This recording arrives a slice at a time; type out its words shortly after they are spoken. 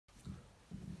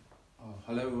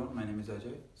Hello everyone, my name is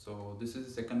Ajay. So this is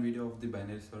the second video of the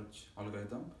binary search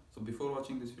algorithm. So before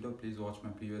watching this video, please watch my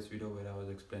previous video where I was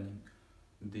explaining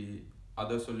the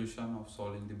other solution of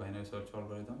solving the binary search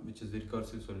algorithm, which is the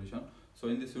recursive solution. So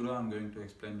in this video, I'm going to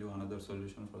explain you another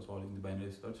solution for solving the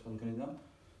binary search algorithm.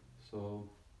 So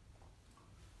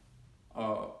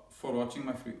for watching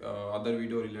my other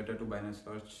video related to binary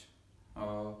search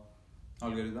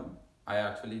algorithm, I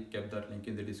actually kept that link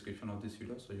in the description of this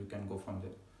video, so you can go from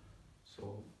there.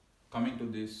 So coming to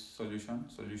this solution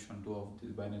 2 of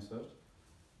this binary search.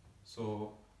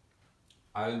 So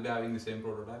I will be having the same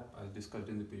prototype as discussed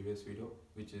in the previous video,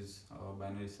 which is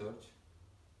binary search,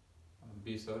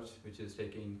 B search, which is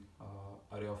taking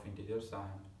array of integers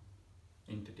and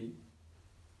entity.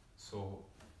 So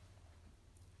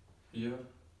here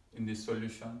in this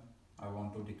solution, I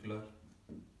want to declare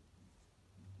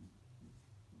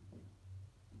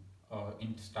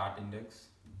int start index,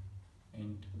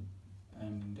 int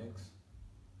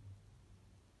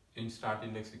start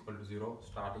index equal to 0,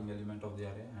 starting element of the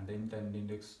array, and int end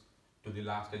index to the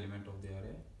last element of the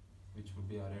array, which would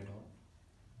be array dot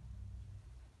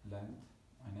length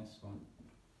minus 1.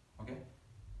 Okay,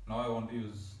 now I want to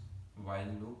use while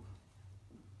loop,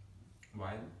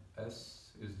 while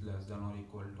s is less than or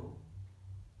equal to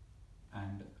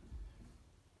and.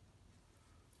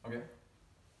 Okay,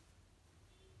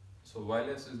 so while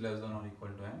s is less than or equal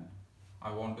to n,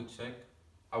 I want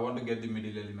to get the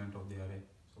middle element of the array.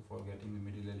 So for getting the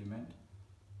middle element,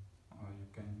 you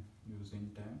can use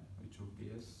int m, which would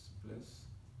be s plus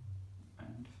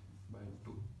and by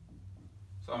 2.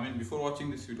 So before watching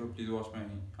this video, please watch my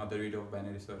other video of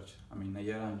binary search.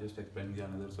 Here I'm just explaining the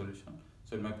another solution.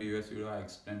 So in my previous video, I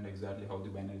explained exactly how the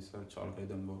binary search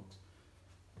algorithm works.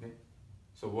 Okay,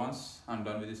 so once I'm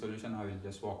done with the solution, I will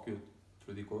just walk you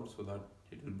through the code so that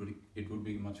it would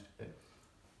be much clearer.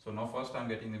 So now first I'm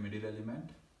getting the middle element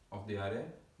of the array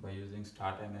by using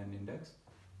start and end index,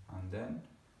 and then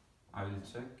I will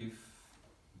check if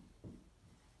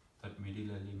that middle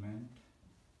element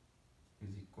is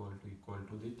equal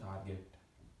to the target.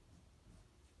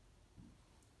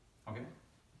 Okay,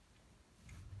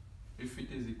 if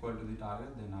it is equal to the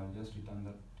target, then I will just return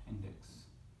that index,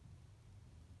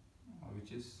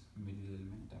 which is middle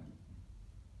element m.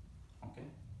 Okay,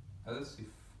 else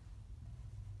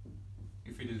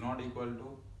if it is not equal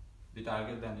to the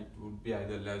target, then it would be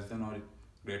either less than or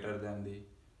greater than the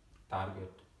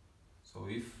target. So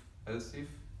if the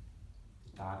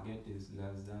target is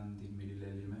less than the middle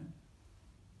element,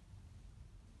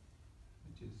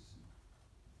 which is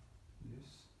this,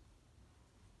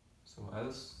 so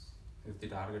else if the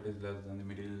target is less than the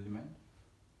middle element,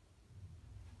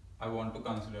 I want to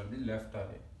consider the left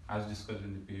array as discussed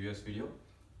in the previous video.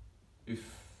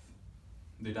 If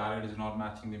the target is not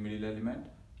matching the middle element,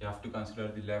 you have to consider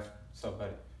the left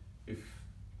subarray. If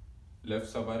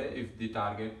the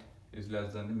target is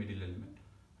less than the middle element,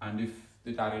 and if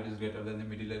the target is greater than the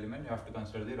middle element, you have to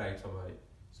consider the right subarray.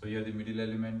 So here the middle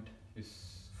element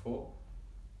is 4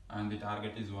 and the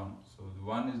target is 1. So the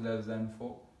 1 is less than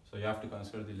 4, so you have to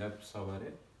consider the left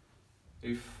subarray.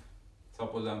 If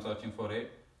suppose I'm searching for 8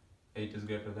 is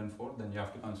greater than 4, then you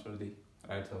have to consider the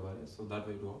right subarray. So that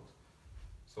way it works.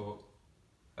 So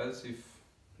else if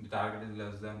the target is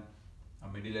less than a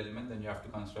middle element, then you have to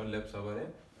consider left subarray.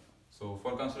 So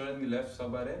for considering the left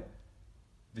subarray,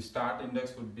 the start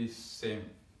index would be same,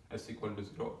 s equal to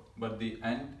 0, but the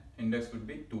end index would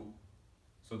be 2.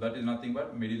 So that is nothing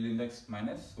but middle index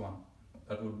minus 1.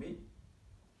 That would be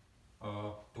 2.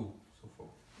 So for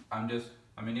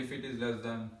if it is less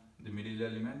than the middle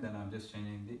element, then I'm just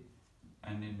changing the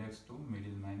end index to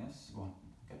middle minus 1.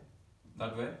 Okay,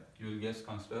 that way you will just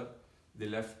consider the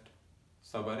left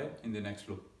subarray in the next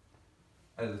loop.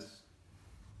 Else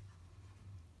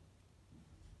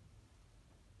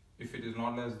if it is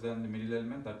not less than the middle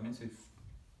element, that means if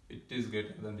it is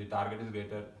greater than the target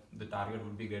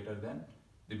would be greater than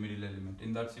the middle element.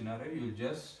 In that scenario, you will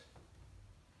just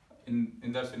you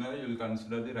will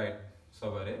consider the right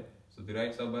subarray. So the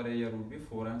right subarray here would be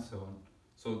 4 and 7.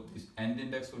 So this end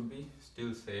index would be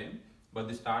still same, but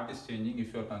the start is changing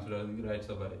if you are considering the right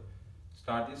subarray.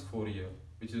 Start is 4 here,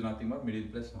 which is nothing but middle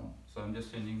plus 1. So I'm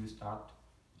just changing the start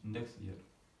index here.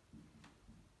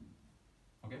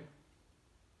 Okay,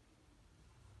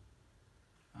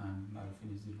 and I'll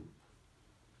finish the loop.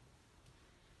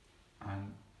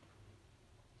 And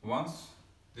once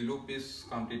the loop is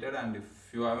completed, and if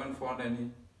you haven't found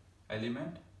any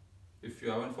element, if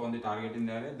you haven't found the target in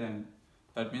the array, then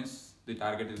that means the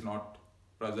target is not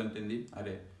present in the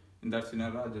array. In that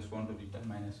scenario, I just want to return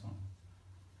 -1.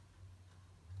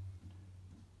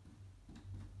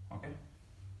 Okay,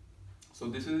 So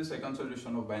this is the second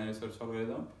solution of binary search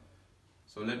algorithm.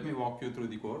 So let me walk you through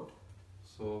the code.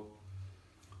 So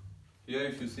here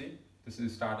if you see, this is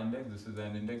the start index, this is the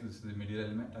end index, this is the middle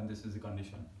element, and this is the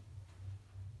condition.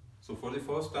 So for the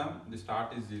first term, the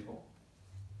start is 0,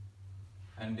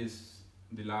 and is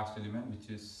the last element, which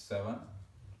is 7,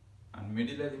 and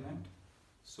middle element.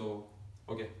 So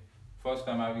okay, first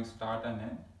time having start and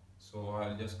end, so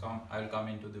I'll come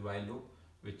into the while loop,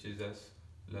 which is as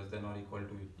less than or equal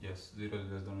to, yes, 0 is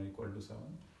less than or equal to 7,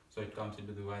 so it comes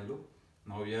into the while loop.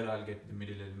 Now here I'll get the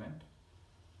middle element.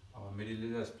 Middle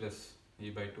is as plus e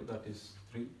by 2, that is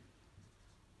 3,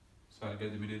 so I'll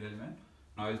get the middle element.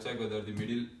 Now I'll check whether the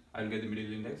middle, I'll get the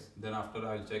middle index, then after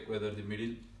I'll check whether the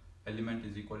middle element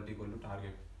is equal to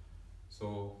target.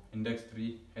 So index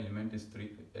 3 element is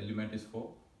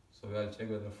 4, so I'll check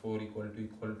whether 4 equal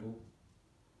to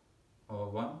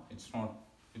 1. It's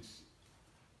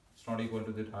not equal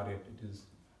to the target.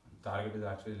 Target is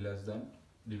actually less than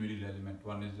the middle element.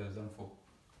 1 is less than 4,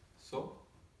 so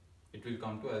it will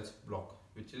come to else block,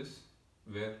 which is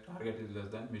where target is less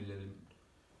than middle element.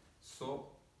 So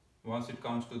once it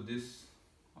comes to this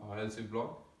else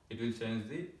block, it will change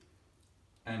the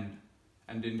end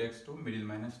index to middle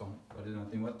minus 1, that is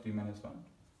nothing but 3 minus 1,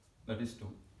 that is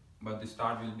 2, but the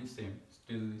start will be same,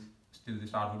 still the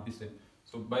start will be same.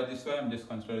 So by this way I'm just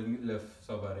considering the left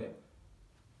subarray.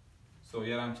 So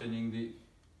here I'm changing the,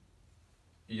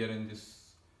 here in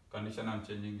this condition I'm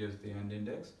changing just the end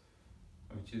index,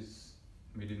 which is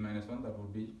middle minus 1, that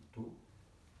would be 2,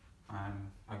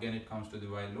 and again it comes to the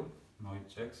while loop. Now it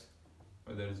checks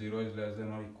whether 0 is less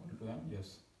than or equal to n,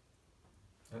 yes,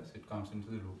 it comes into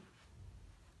the loop.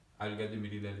 I'll get the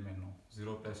middle element now,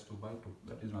 0 plus 2 by 2,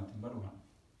 that is nothing but 1.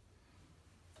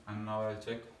 And now I'll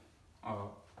check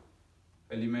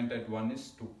element at 1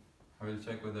 is 2. I will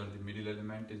check whether the middle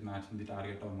element is matching the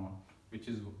target or not, which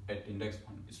is at index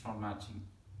 1, it's not matching.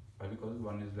 Why? Because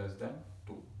 1 is less than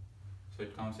 2. So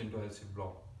it comes into else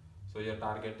block. So your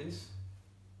target is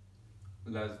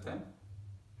less than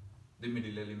the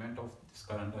middle element of this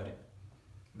current array.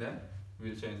 Then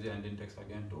we'll change the end index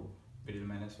again to middle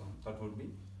minus 1, that would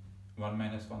be 1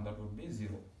 minus 1, that would be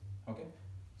 0. Okay,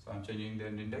 so I'm changing the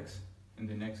end index in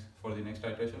the next, for the next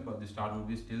iteration, but the start would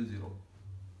be still 0.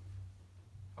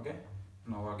 Okay,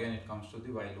 now again it comes to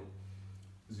the while loop.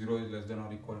 0 is less than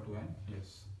or equal to n,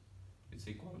 yes, it's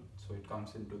equal, so it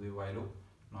comes into the while loop.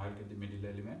 Now I'll get the middle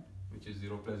element, which is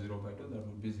 0 plus 0 by 2, that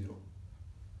would be 0.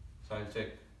 So I'll check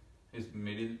is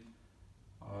middle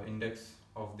index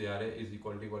of the array is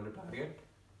equal to target.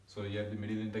 So here the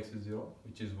middle index is 0,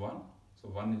 which is 1, so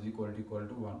 1 is equal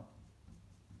to 1.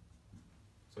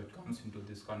 So it comes into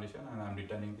this condition, and I'm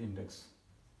returning the index,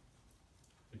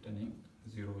 returning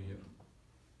 0 here.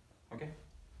 Okay,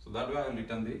 so that way I will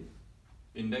return the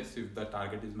index if the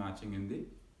target is matching in the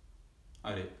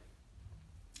array.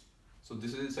 So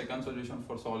this is the second solution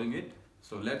for solving it.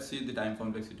 So let's see the time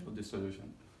complexity of this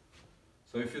solution.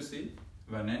 So if you see,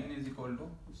 when n is equal to,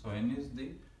 so n is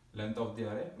the length of the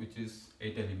array, which is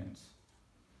 8 elements.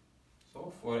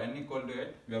 So for n equal to 8,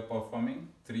 we are performing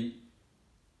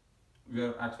we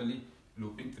are actually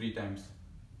looping 3 times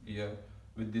here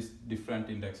with these different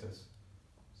indexes.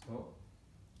 So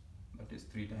that is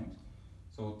 3 times.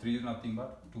 So 3 is nothing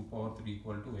but 2 power 3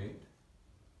 equal to 8,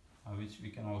 which we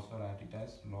can also write it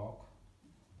as log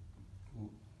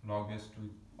s2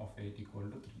 of 8 equal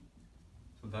to 3.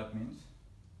 So that means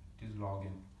it is log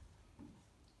n.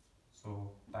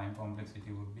 So time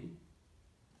complexity would be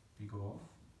big O of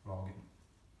log n.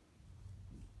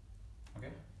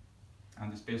 Okay,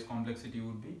 and the space complexity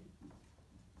would be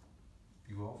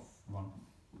big O of 1.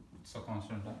 It's a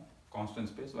constant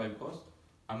space. Why? Because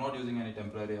I'm not using any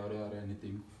temporary array or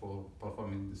anything for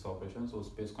performing this operation. So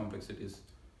space complexity is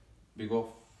big O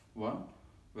of 1,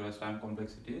 whereas time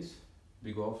complexity is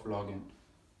big O of log n.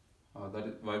 That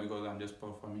is why, because I'm just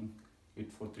performing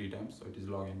it for 3 times, so it is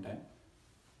log n time.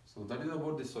 So that is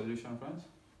about this solution, friends.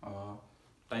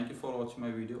 Thank you for watching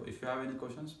my video. If you have any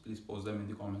questions, please post them in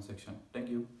the comment section. Thank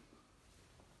you.